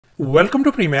Welcome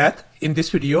to PreMath. In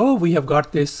this video, we have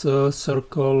got this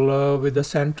circle with the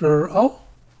center O,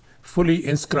 fully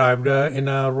inscribed in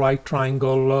a right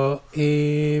triangle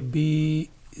ABC,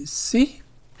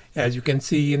 as you can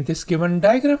see in this given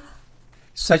diagram,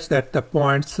 such that the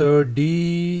points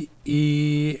D,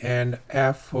 E, and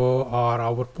F are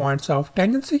our points of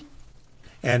tangency.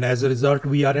 And as a result,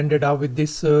 we are ended up with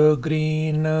this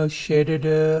green shaded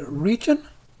region.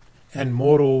 And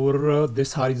moreover,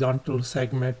 this horizontal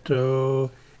segment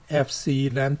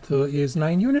FC length is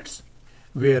 9 units,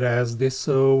 whereas this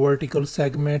vertical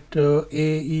segment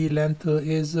AE length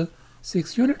is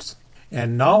 6 units.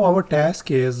 And now our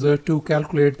task is to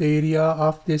calculate the area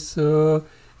of this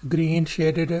green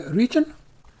shaded region.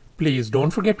 Please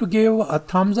don't forget to give a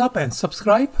thumbs up and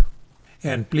subscribe.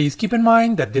 And please keep in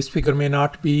mind that this figure may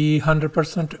not be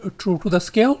 100% true to the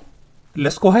scale.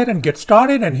 Let's go ahead and get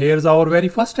started, and here's our very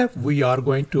first step. We are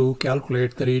going to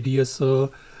calculate the radius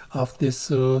of this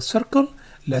circle.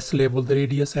 Let's label the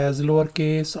radius as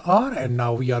lowercase r, and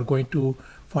now we are going to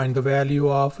find the value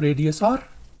of radius r.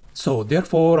 So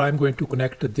therefore I'm going to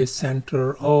connect this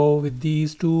center O with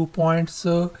these 2 points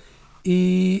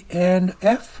E and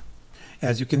F,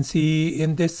 as you can see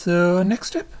in this next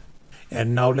step.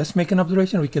 And now let's make an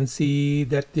observation. We can see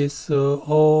that this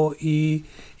OE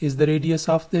is the radius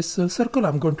of this circle.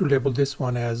 I'm going to label this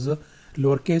one as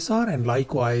lowercase r, and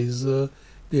likewise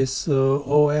this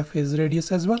OF is radius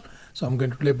as well. So I'm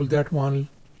going to label that one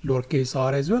lowercase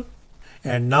r as well.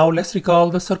 And now let's recall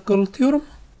the circle theorem.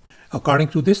 According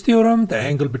to this theorem, the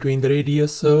angle between the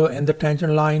radius and the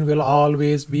tangent line will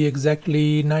always be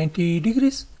exactly 90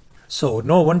 degrees. So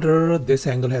no wonder this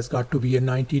angle has got to be a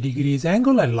 90 degrees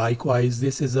angle, and likewise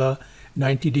this is a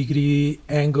 90 degree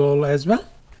angle as well,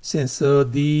 since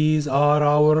these are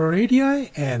our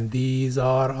radii and these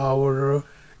are our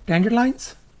tangent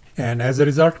lines. And as a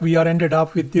result, we are ended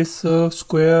up with this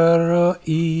square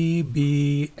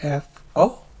EBFO.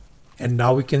 And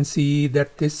now we can see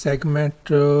that this segment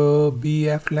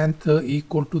BF length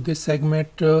equal to this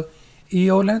segment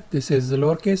EO length. This is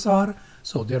lowercase r.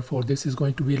 So therefore this is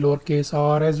going to be lowercase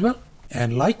r as well.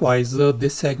 And likewise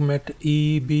this segment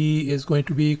EB is going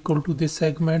to be equal to this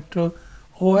segment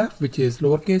OF, which is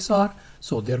lowercase r.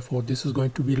 So therefore this is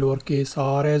going to be lowercase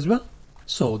r as well.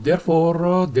 So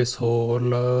therefore this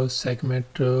whole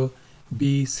segment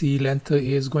BC length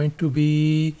is going to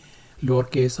be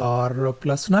lowercase r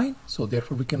plus 9. So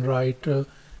therefore we can write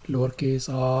lowercase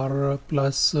r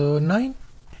plus 9.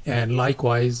 And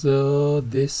likewise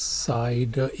this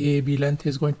side AB length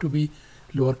is going to be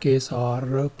lowercase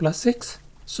r plus 6.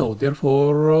 So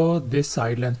therefore this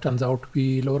side length turns out to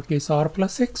be lowercase r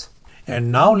plus 6.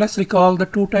 And now let's recall the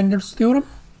two tangents theorem.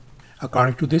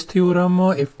 According to this theorem,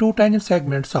 if two tangent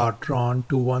segments are drawn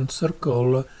to one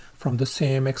circle from the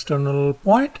same external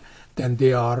point, then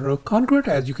they are congruent,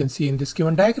 as you can see in this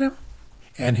given diagram.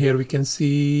 And here we can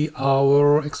see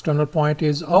our external point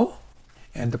is O,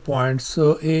 and the points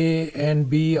A and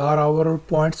B are our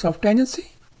points of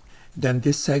tangency. Then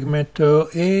this segment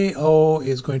AO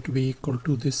is going to be equal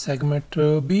to this segment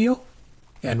BO.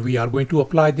 And we are going to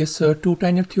apply this two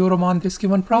tangent theorem on this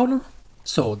given problem.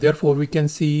 So therefore we can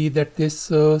see that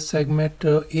this segment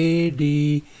AD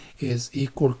is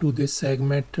equal to this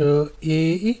segment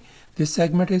AE. This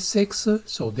segment is 6,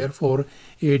 so therefore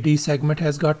AD segment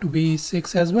has got to be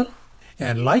 6 as well.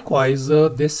 And likewise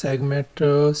this segment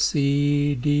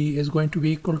CD is going to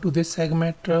be equal to this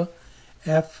segment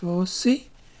FC.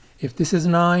 If this is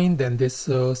 9, then this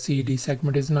CD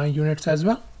segment is 9 units as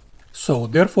well. So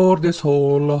therefore this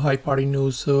whole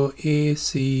hypotenuse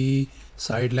AC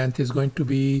side length is going to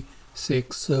be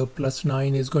 6 plus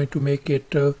 9 is going to make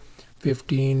it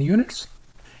 15 units.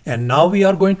 And now we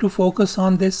are going to focus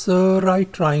on this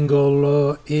right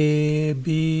triangle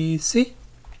ABC.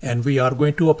 And we are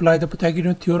going to apply the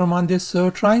Pythagorean theorem on this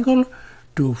triangle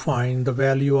to find the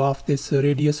value of this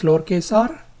radius lowercase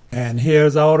r. And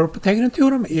here's our Pythagorean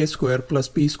theorem: a square plus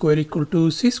b square equal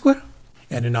to c square.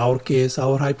 And in our case,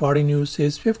 our hypotenuse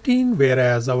is 15,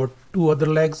 whereas our two other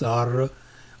legs are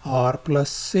r plus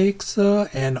 6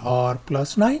 and r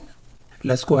plus 9.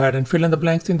 Let's go ahead and fill in the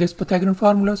blanks in this Pythagorean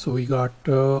formula. So we got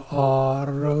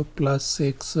r plus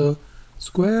 6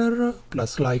 square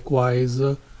plus likewise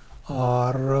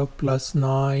r plus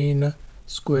 9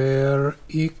 square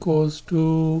equals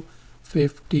to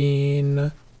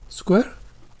 15 square.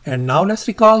 And now let's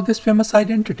recall this famous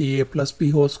identity: a plus b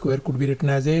whole square could be written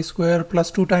as a square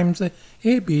plus 2 times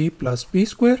ab plus b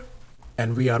square.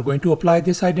 And we are going to apply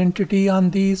this identity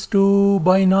on these two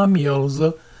binomials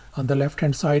on the left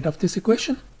hand side of this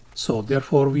equation. So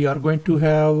therefore we are going to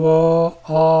have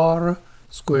r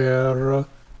square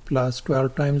plus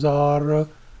 12 times r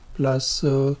plus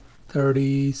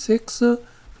 36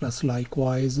 plus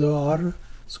likewise r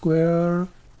square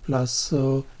plus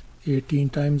 18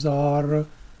 times r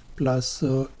plus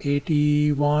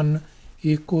 81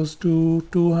 equals to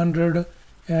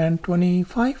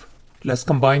 225. Let's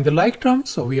combine the like terms.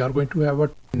 So we are going to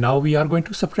have now we are going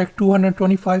to subtract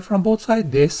 225 from both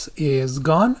sides. This is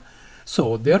gone.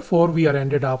 So therefore we are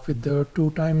ended up with the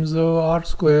 2 times r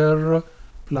square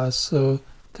plus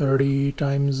 30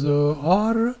 times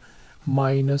r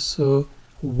minus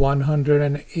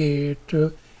 108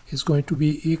 is going to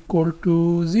be equal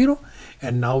to 0.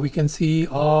 And now we can see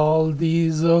all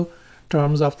these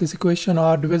terms of this equation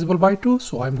are divisible by 2.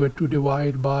 So I'm going to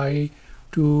divide by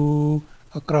 2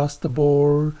 across the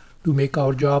board to make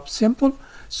our job simple.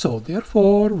 So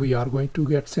therefore we are going to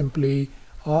get simply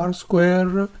r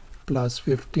square plus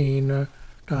 15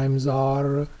 times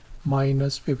r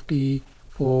minus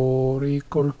 54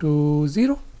 equal to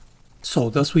 0. So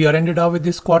thus we are ended up with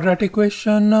this quadratic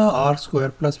equation r square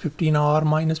plus 15r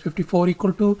minus 54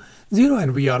 equal to 0,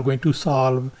 and we are going to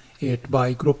solve it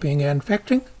by grouping and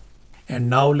factoring. And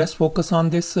now let's focus on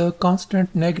this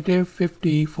constant negative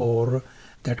 54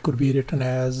 that could be written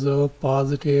as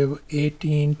positive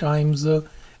 18 times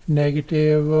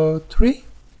negative 3.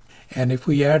 And if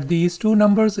we add these two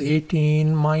numbers,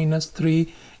 18 minus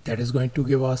 3, that is going to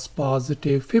give us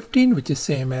positive 15, which is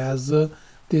same as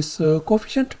this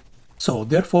coefficient. So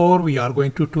therefore we are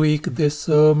going to tweak this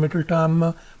middle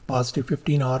term. Positive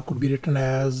 15r could be written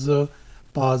as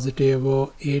positive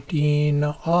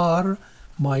 18r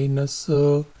minus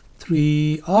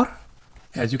 3r,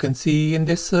 as you can see in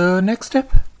this next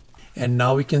step. And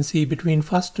now we can see between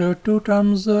first two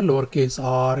terms lowercase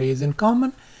r is in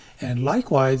common, and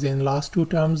likewise in last two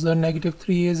terms negative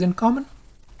 3 is in common.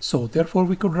 So therefore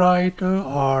we could write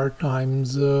r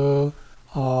times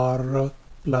r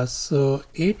plus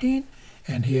 18,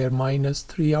 and here minus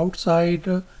 3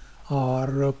 outside,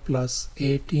 r plus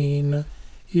 18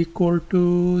 equal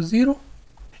to 0.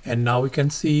 And now we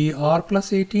can see r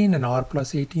plus 18 and r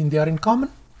plus 18, they are in common.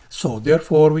 So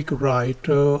therefore we could write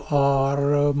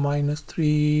r minus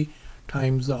 3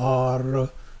 times r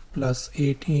plus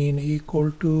 18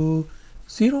 equal to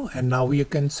 0. And now we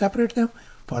can separate them.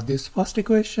 For this first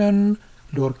equation,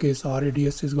 lowercase r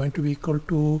radius is going to be equal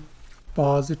to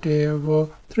positive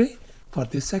 3. For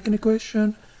this second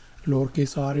equation,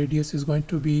 lowercase r radius is going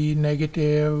to be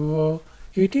negative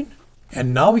 18.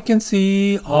 And now we can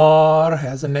see r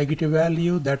has a negative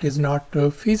value that is not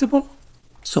feasible.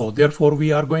 So therefore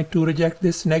we are going to reject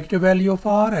this negative value of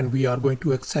r, and we are going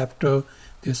to accept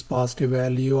this positive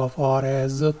value of r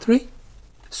as 3.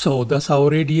 So thus our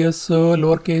radius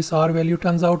lowercase r value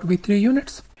turns out to be 3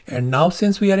 units. And now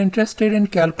since we are interested in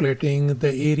calculating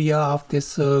the area of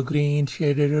this green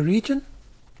shaded region,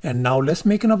 and now let's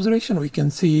make an observation. We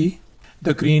can see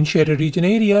the green shaded region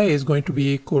area is going to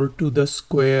be equal to the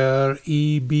square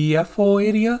EBFO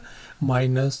area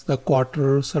minus the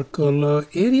quarter circle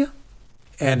area.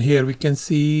 And here we can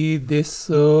see this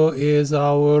is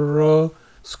our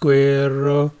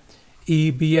square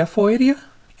EBFO area,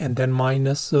 and then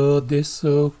minus this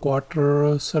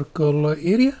quarter circle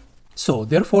area. So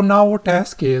therefore now our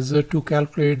task is to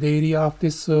calculate the area of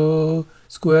this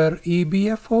square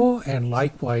EBFO, and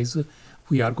likewise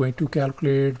we are going to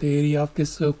calculate the area of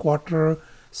this quarter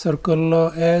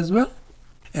circle as well.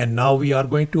 And now we are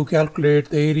going to calculate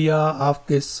the area of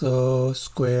this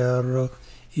square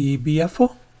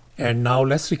EBFO. And now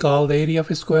let's recall the area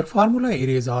of a square formula.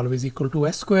 Area is always equal to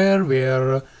s square,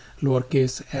 where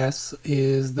lowercase s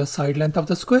is the side length of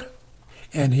the square.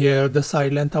 And here the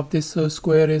side length of this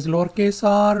square is lowercase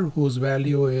r, whose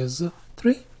value is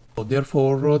 3. So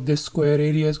therefore this square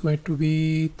area is going to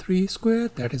be 3 square.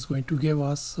 That is going to give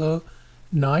us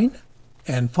 9.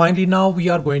 And finally now we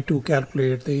are going to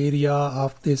calculate the area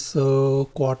of this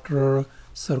quarter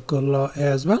circle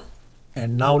as well.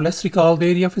 And now let's recall the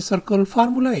area of a circle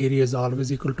formula. Area is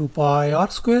always equal to pi r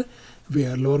square,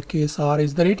 where lowercase r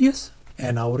is the radius,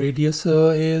 and our radius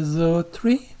is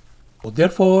 3. So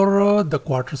therefore the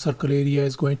quarter circle area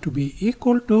is going to be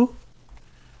equal to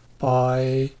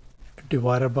pi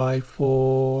divided by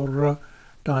 4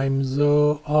 times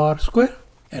r square.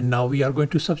 And now we are going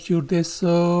to substitute this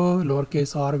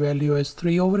lowercase r value as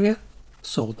 3 over here.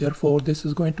 So therefore this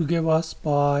is going to give us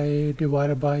pi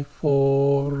divided by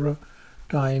 4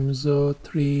 times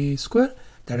 3 square.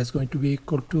 That is going to be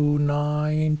equal to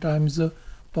 9 times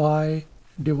pi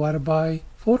divided by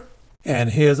 4.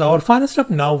 And here's our final step.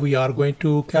 Now we are going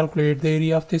to calculate the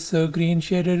area of this green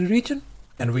shaded region.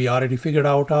 And we already figured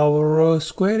out our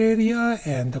square area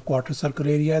and the quarter circle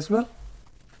area as well.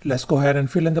 Let's go ahead and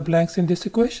fill in the blanks in this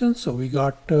equation. So we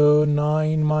got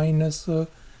 9 minus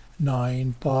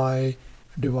 9 pi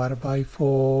divided by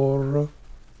 4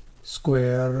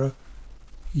 square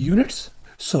units.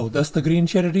 So thus the green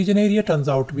shaded region area turns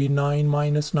out to be 9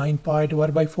 minus 9 pi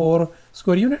divided by 4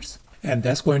 square units. And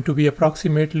that's going to be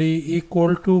approximately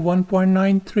equal to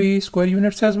 1.93 square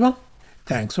units as well.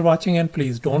 Thanks for watching, and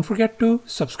please don't forget to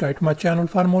subscribe to my channel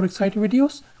for more exciting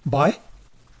videos. Bye.